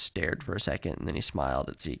just stared for a second, and then he smiled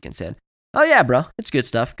at Zeke and said, "Oh yeah, bro, it's good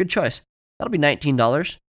stuff. Good choice. That'll be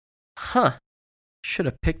 $19. "Huh. Should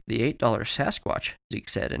have picked the $8 Sasquatch," Zeke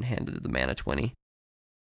said, and handed the man a 20.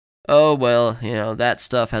 "Oh, well, that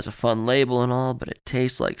stuff has a fun label and all, but it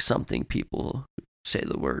tastes like something people who say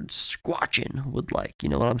the word squatchin' would like, you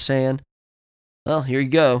know what I'm saying? Well, here you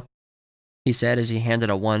go," he said as he handed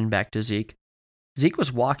a 1 back to Zeke. Zeke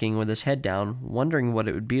was walking with his head down, wondering what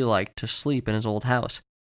it would be like to sleep in his old house.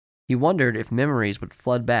 He wondered if memories would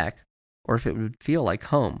flood back, or if it would feel like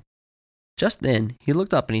home. Just then, he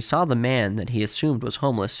looked up and he saw the man that he assumed was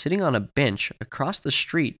homeless sitting on a bench across the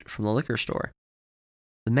street from the liquor store.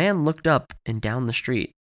 The man looked up and down the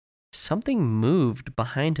street. Something moved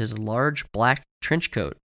behind his large black trench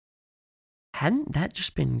coat. Hadn't that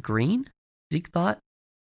just been green? Zeke thought.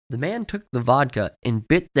 The man took the vodka and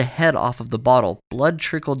bit the head off of the bottle. Blood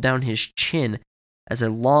trickled down his chin as a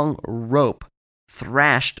long rope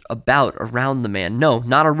thrashed about around the man. No,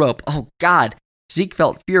 not a rope. Oh, God. Zeke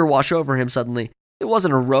felt fear wash over him suddenly. It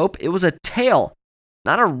wasn't a rope. It was a tail.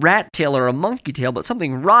 Not a rat tail or a monkey tail, but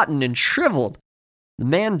something rotten and shriveled. The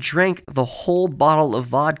man drank the whole bottle of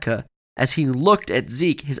vodka as he looked at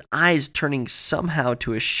Zeke, his eyes turning somehow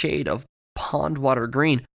to a shade of pond water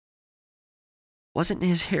green. Wasn't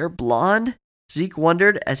his hair blonde? Zeke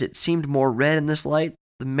wondered, as it seemed more red in this light.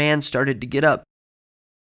 The man started to get up.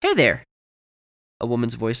 "Hey there," a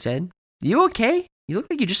woman's voice said. "You okay? You look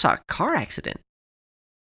like you just saw a car accident."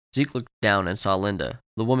 Zeke looked down and saw Linda,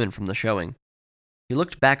 the woman from the showing. He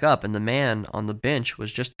looked back up, and the man on the bench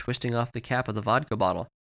was just twisting off the cap of the vodka bottle.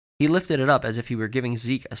 He lifted it up as if he were giving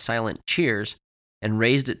Zeke a silent cheers and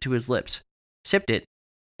raised it to his lips, sipped it,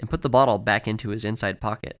 and put the bottle back into his inside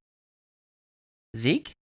pocket.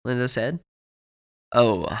 "Zeke?" Linda said.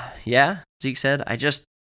 "Oh, yeah," Zeke said. "I just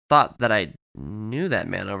thought that I knew that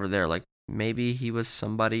man over there, like maybe he was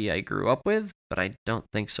somebody I grew up with, but I don't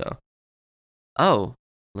think so." "Oh,"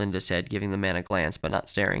 Linda said, giving the man a glance, but not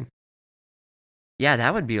staring. "Yeah,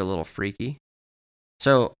 that would be a little freaky.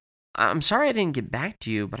 So, I'm sorry I didn't get back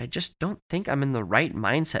to you, but I just don't think I'm in the right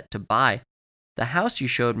mindset to buy. The house you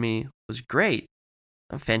showed me was great.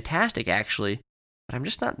 Fantastic, actually, but I'm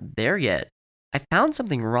just not there yet. I found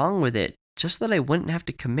something wrong with it, just that I wouldn't have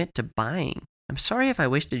to commit to buying. I'm sorry if I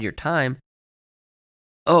wasted your time."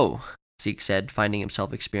 "Oh," Zeke said, finding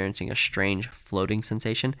himself experiencing a strange floating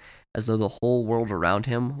sensation, as though the whole world around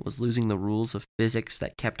him was losing the rules of physics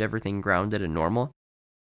that kept everything grounded and normal.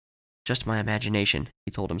 "Just my imagination,"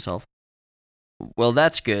 he told himself. "Well,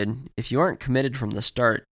 that's good. If you aren't committed from the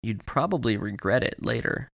start, you'd probably regret it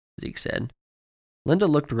later," Zeke said. Linda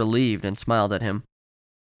looked relieved and smiled at him.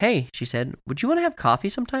 "Hey," she said, "would you want to have coffee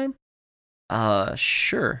sometime?"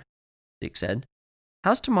 Sure," Zeke said.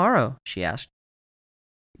 "How's tomorrow?" she asked.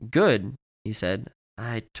 "Good," he said.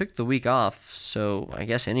 "I took the week off, so I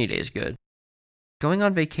guess any day's good." "Going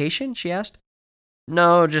on vacation?" she asked.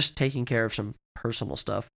 "No, just taking care of some personal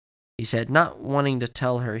stuff," he said, not wanting to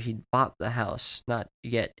tell her he'd bought the house. Not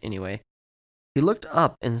yet, anyway. He looked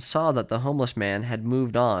up and saw that the homeless man had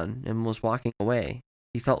moved on and was walking away.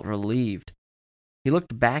 He felt relieved. He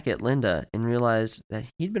looked back at Linda and realized that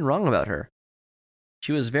he'd been wrong about her.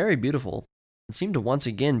 She was very beautiful and seemed to once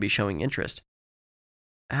again be showing interest.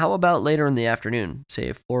 How about later in the afternoon,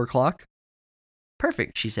 say 4 o'clock?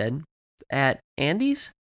 Perfect, she said. At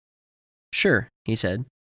Andy's? Sure, he said.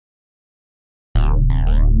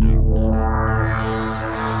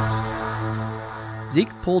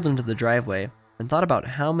 Zeke pulled into the driveway and thought about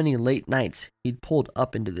how many late nights he'd pulled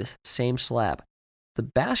up into this same slab. The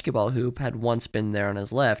basketball hoop had once been there on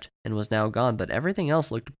his left and was now gone, but everything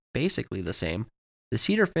else looked basically the same. The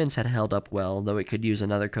cedar fence had held up well, though it could use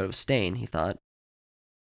another coat of stain, he thought.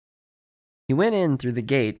 He went in through the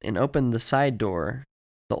gate and opened the side door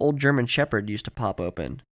the old German Shepherd used to pop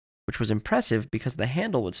open, which was impressive because the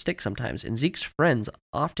handle would stick sometimes, and Zeke's friends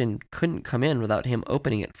often couldn't come in without him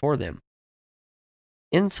opening it for them.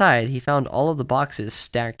 Inside, he found all of the boxes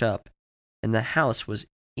stacked up, and the house was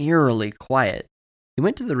eerily quiet. He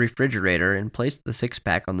went to the refrigerator and placed the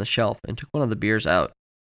six-pack on the shelf and took one of the beers out.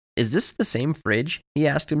 Is this the same fridge? He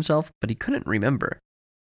asked himself, but he couldn't remember.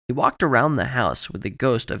 He walked around the house with the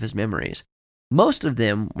ghost of his memories. Most of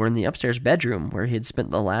them were in the upstairs bedroom where he had spent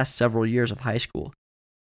the last several years of high school.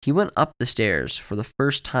 He went up the stairs for the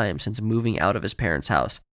first time since moving out of his parents'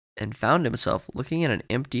 house and found himself looking at an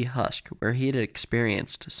empty husk where he had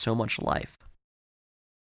experienced so much life.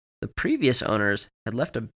 The previous owners had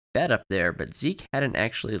left a bed up there, but Zeke hadn't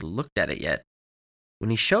actually looked at it yet.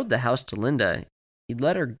 When he showed the house to Linda, he'd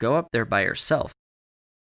let her go up there by herself.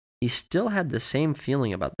 He still had the same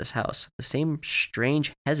feeling about this house, the same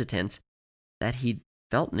strange hesitance that he'd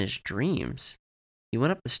felt in his dreams. He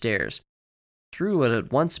went up the stairs, through what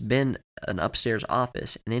had once been an upstairs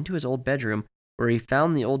office, and into his old bedroom where he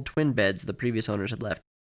found the old twin beds the previous owners had left.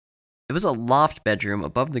 It was a loft bedroom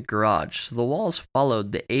above the garage, so the walls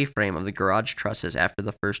followed the A-frame of the garage trusses after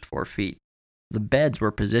the first 4 feet. The beds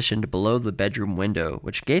were positioned below the bedroom window,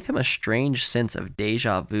 which gave him a strange sense of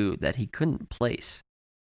deja vu that he couldn't place.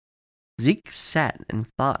 Zeke sat and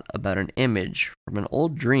thought about an image from an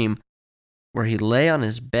old dream where he lay on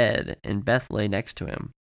his bed and Beth lay next to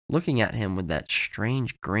him, looking at him with that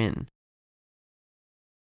strange grin.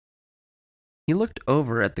 He looked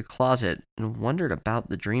over at the closet and wondered about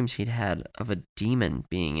the dreams he'd had of a demon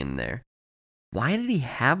being in there. Why did he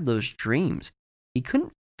have those dreams? He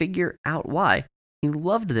couldn't figure out why. He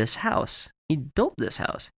loved this house. He'd built this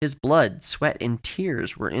house. His blood, sweat, and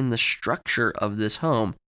tears were in the structure of this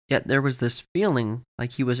home. Yet there was this feeling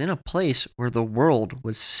like he was in a place where the world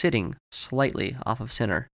was sitting slightly off of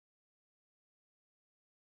center.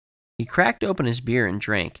 He cracked open his beer and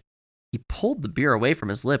drank. He pulled the beer away from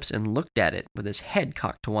his lips and looked at it with his head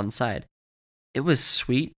cocked to one side. It was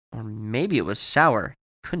sweet, or maybe it was sour.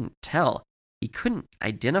 He couldn't tell. He couldn't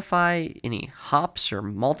identify any hops or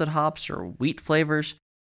malted hops or wheat flavors.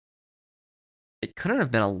 It couldn't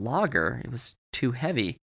have been a lager. It was too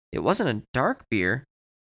heavy. It wasn't a dark beer,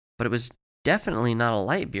 but it was definitely not a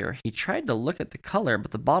light beer. He tried to look at the color,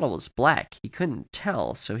 but the bottle was black. He couldn't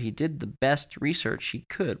tell, so he did the best research he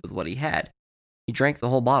could with what he had. He drank the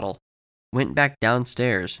whole bottle, went back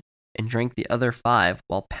downstairs, and drank the other 5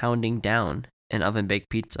 while pounding down an oven-baked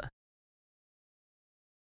pizza.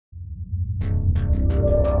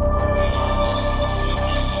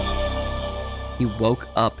 He woke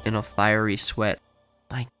up in a fiery sweat.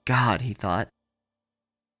 My God, he thought.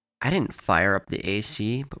 I didn't fire up the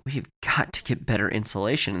AC, but we've got to get better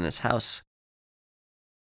insulation in this house.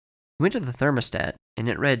 He went to the thermostat, and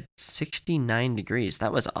it read 69 degrees.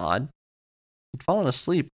 That was odd. He'd fallen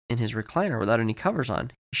asleep in his recliner without any covers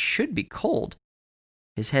on. It should be cold.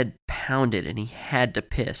 His head pounded, and he had to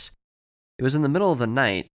piss. It was in the middle of the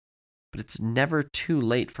night, but it's never too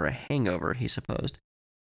late for a hangover, he supposed.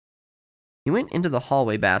 He went into the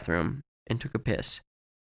hallway bathroom and took a piss.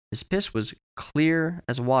 His piss was clear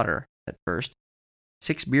as water at first.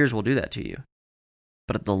 6 beers will do that to you.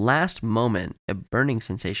 But at the last moment, a burning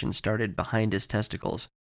sensation started behind his testicles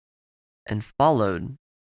and followed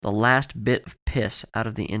the last bit of piss out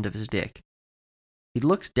of the end of his dick. He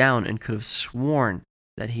looked down and could have sworn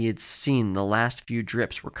that he had seen the last few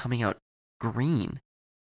drips were coming out green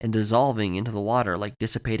and dissolving into the water like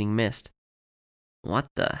dissipating mist. What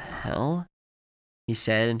the hell? He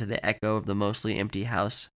said into the echo of the mostly empty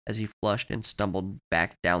house as he flushed and stumbled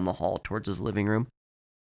back down the hall towards his living room.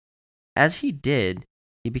 As he did,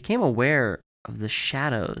 he became aware of the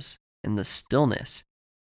shadows and the stillness.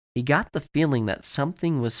 He got the feeling that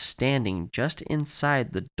something was standing just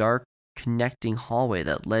inside the dark, connecting hallway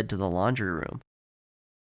that led to the laundry room.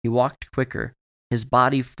 He walked quicker, his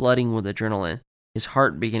body flooding with adrenaline, his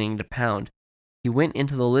heart beginning to pound. He went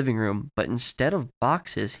into the living room, but instead of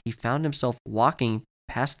boxes, he found himself walking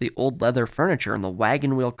past the old leather furniture and the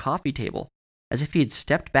wagon wheel coffee table, as if he had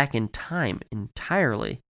stepped back in time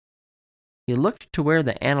entirely. He looked to where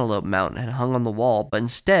the antelope mountain had hung on the wall, but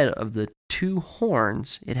instead of the 2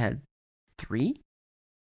 horns, it had 3?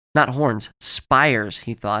 Not horns, spires,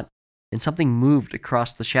 he thought, and something moved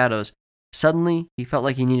across the shadows. Suddenly, he felt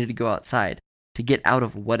like he needed to go outside, to get out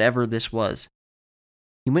of whatever this was.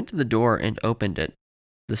 He went to the door and opened it.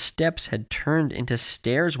 The steps had turned into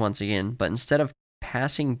stairs once again, but instead of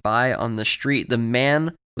passing by on the street, the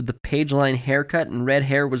man with the page-line haircut and red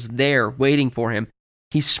hair was there, waiting for him.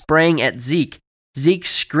 He sprang at Zeke. Zeke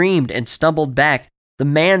screamed and stumbled back. The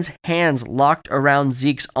man's hands locked around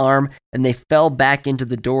Zeke's arm, and they fell back into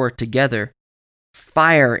the door together.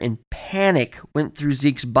 Fire and panic went through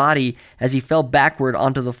Zeke's body as he fell backward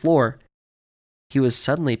onto the floor. He was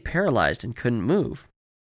suddenly paralyzed and couldn't move.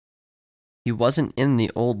 He wasn't in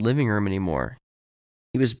the old living room anymore.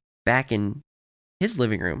 He was back in his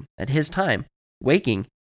living room at his time, waking,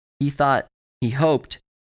 he hoped,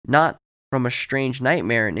 not from a strange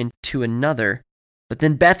nightmare and into another. But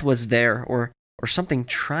then Beth was there, or something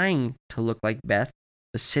trying to look like Beth,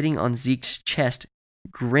 was sitting on Zeke's chest,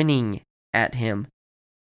 grinning at him.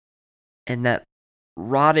 And that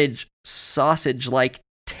rotted sausage-like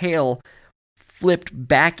tail flipped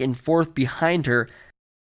back and forth behind her,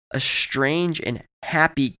 a strange and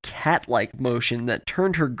happy cat-like motion that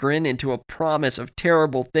turned her grin into a promise of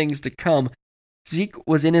terrible things to come. Zeke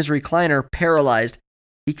was in his recliner, paralyzed.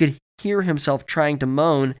 He could hear himself trying to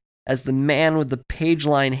moan as the man with the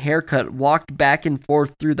page-line haircut walked back and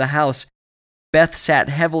forth through the house. Beth sat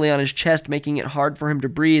heavily on his chest, making it hard for him to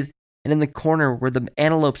breathe, and in the corner where the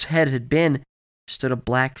antelope's head had been stood a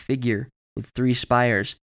black figure with 3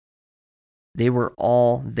 spires. They were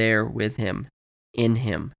all there with him, in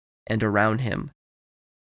him, and around him.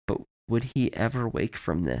 But would he ever wake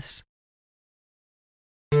from this?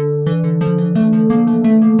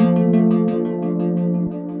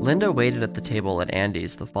 Linda waited at the table at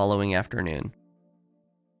Andy's the following afternoon.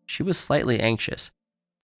 She was slightly anxious.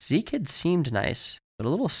 Zeke had seemed nice, but a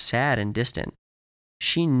little sad and distant.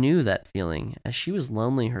 She knew that feeling, as she was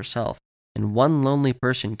lonely herself, and one lonely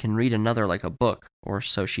person can read another like a book, or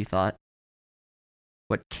so she thought.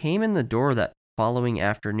 What came in the door that following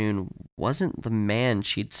afternoon wasn't the man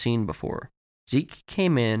she'd seen before. Zeke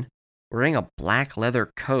came in wearing a black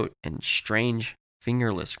leather coat and strange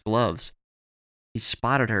fingerless gloves. He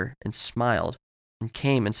spotted her and smiled, and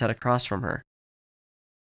came and sat across from her.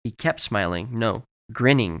 He kept smiling, no,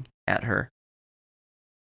 grinning at her.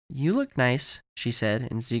 "You look nice," she said,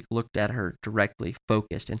 and Zeke looked at her directly,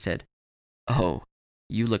 focused, and said, "Oh,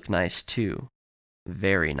 you look nice too.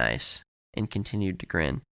 Very nice," and continued to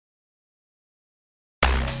grin.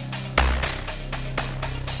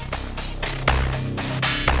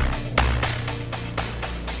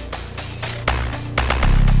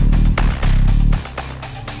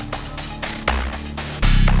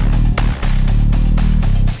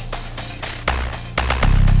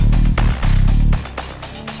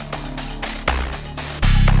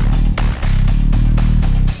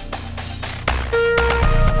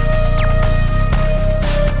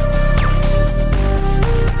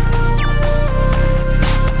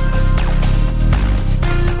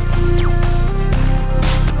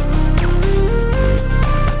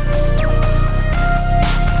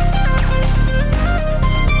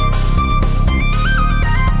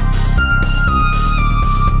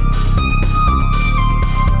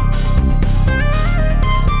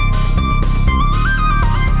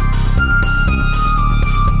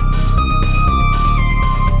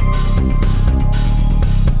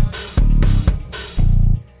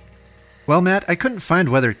 Well, Matt, I couldn't find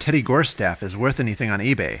whether Teddy Gorestaff is worth anything on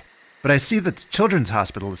eBay, but I see that the Children's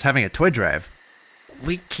Hospital is having a toy drive.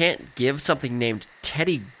 We can't give something named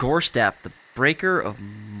Teddy Gorestaff, the breaker of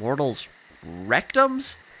mortals'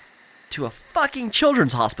 rectums, to a fucking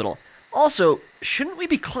children's hospital. Also, shouldn't we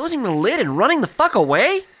be closing the lid and running the fuck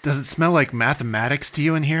away? Does it smell like mathematics to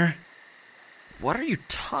you in here? What are you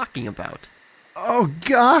talking about? Oh,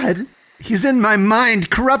 God! He's in my mind,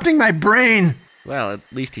 corrupting my brain! Well, at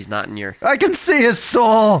least he's not in your... I can see his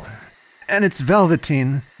soul! And it's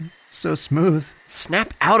velveteen. So smooth.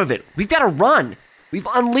 Snap out of it. We've got to run. We've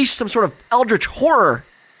unleashed some sort of eldritch horror.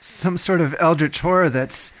 Some sort of eldritch horror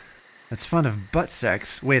that's fond of butt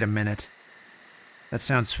sex. Wait a minute. That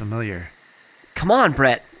sounds familiar. Come on,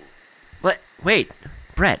 Brett. Wait,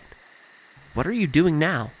 Brett. What are you doing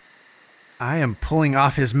now? I am pulling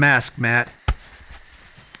off his mask, Matt.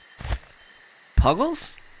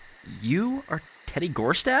 Puggles? You are Teddy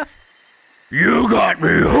Gorestaff? You got me!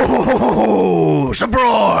 Oh,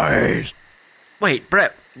 surprise! Wait,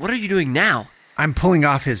 Brett, what are you doing now? I'm pulling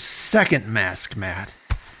off his second mask, Matt.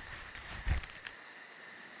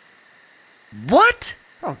 What?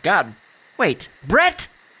 Oh, God. Wait, Brett?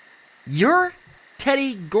 You're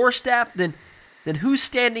Teddy Gorstaff? Then who's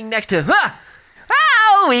standing next to... Ah!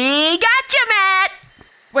 Oh, we got you, Matt!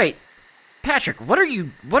 Wait, Patrick, what are you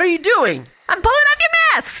doing? I'm pulling off your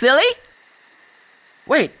mask, silly!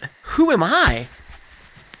 Wait, who am I?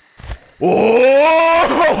 Oh,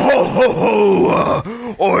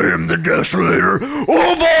 I am the Desolator of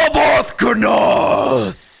Abath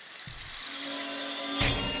Kanath!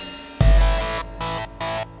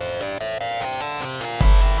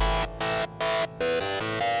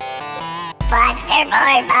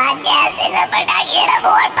 Monsterborn Podcast is a production of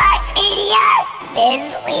Warbox Media.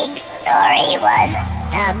 This week's story was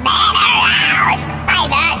The Manor House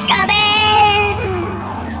by Matt Cummins.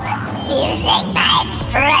 Music by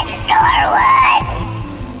Brett Norwood.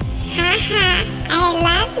 Haha, I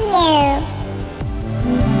love you.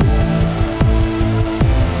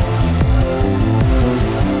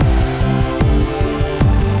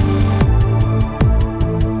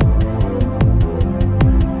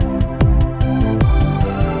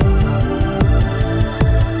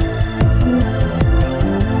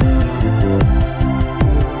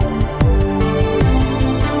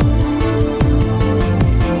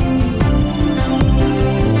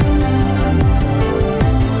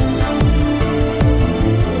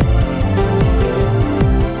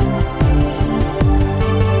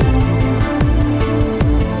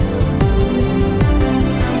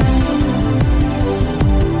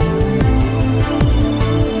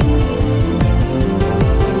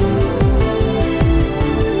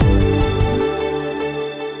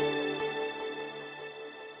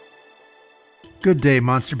 Good day,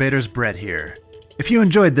 Monster Baiters. Brett here. If you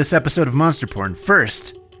enjoyed this episode of Monster Porn,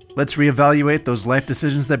 first, let's reevaluate those life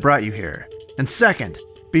decisions that brought you here. And second,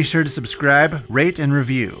 be sure to subscribe, rate, and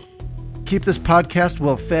review. Keep this podcast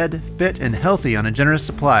well-fed, fit, and healthy on a generous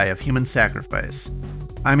supply of human sacrifice.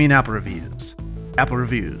 I mean Apple Reviews. Apple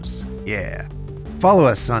Reviews, yeah. Follow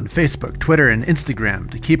us on Facebook, Twitter, and Instagram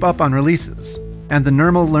to keep up on releases, and the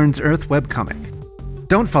Nermal Learns Earth webcomic.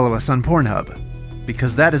 Don't follow us on Pornhub,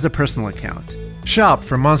 because that is a personal account. Shop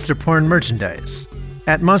for Monster Porn merchandise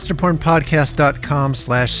at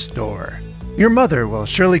monsterpornpodcast.com/store. Your mother will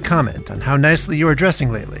surely comment on how nicely you are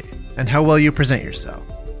dressing lately and how well you present yourself.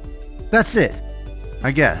 That's it,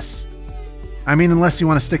 I guess. I mean, unless you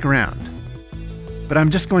want to stick around. But I'm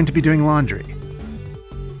just going to be doing laundry.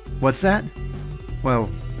 What's that? Well,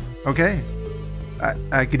 okay.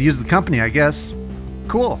 I could use the company, I guess.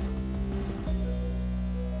 Cool.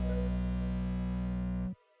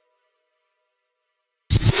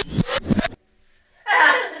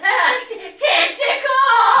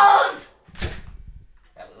 Tentacles!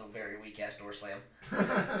 That was a very weak-ass door slam.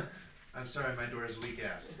 I'm sorry, my door is weak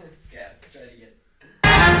ass. Yeah, try it again.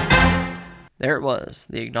 There it was.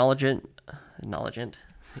 The acknowledgement.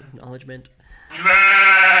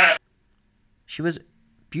 She was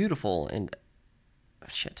beautiful and...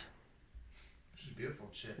 shit. She's beautiful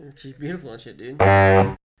shit. She's beautiful and shit, dude.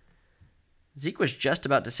 Zeke was just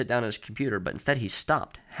about to sit down at his computer, but instead he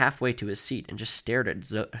stopped halfway to his seat and just stared at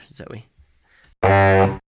Zoe.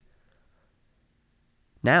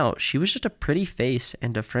 Now, she was just a pretty face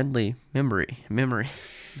and a friendly memory.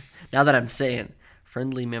 Now that I'm saying,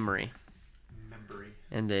 friendly memory.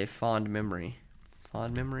 And a fond memory.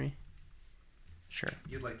 Fond memory? Sure.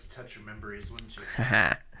 You'd like to touch your memories, wouldn't you?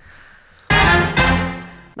 Haha.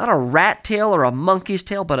 Not a rat tail or a monkey's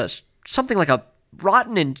tail, but something like a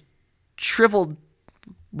rotten and shriveled...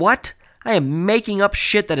 What? I am making up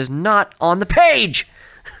shit that is not on the page!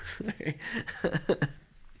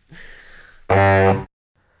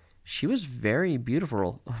 She was very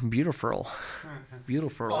beautiful. Beautiful.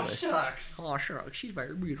 Oh, shucks. Oh, shucks. She's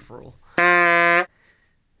very beautiful.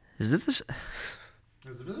 Is it this...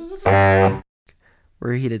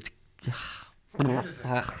 Where he did...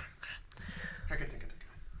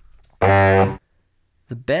 The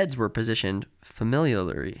beds were positioned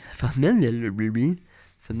familiarly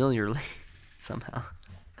somehow.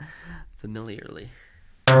 Familiarly.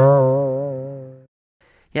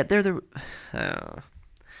 Yet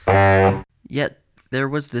there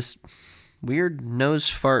was this weird nose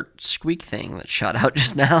fart squeak thing that shot out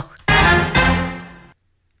just now.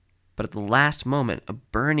 But at the last moment, a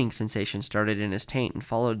burning sensation started in his taint and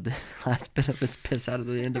followed the last bit of his piss out of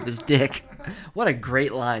the end of his dick. What a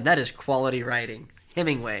great line. That is quality writing.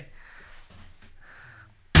 Hemingway.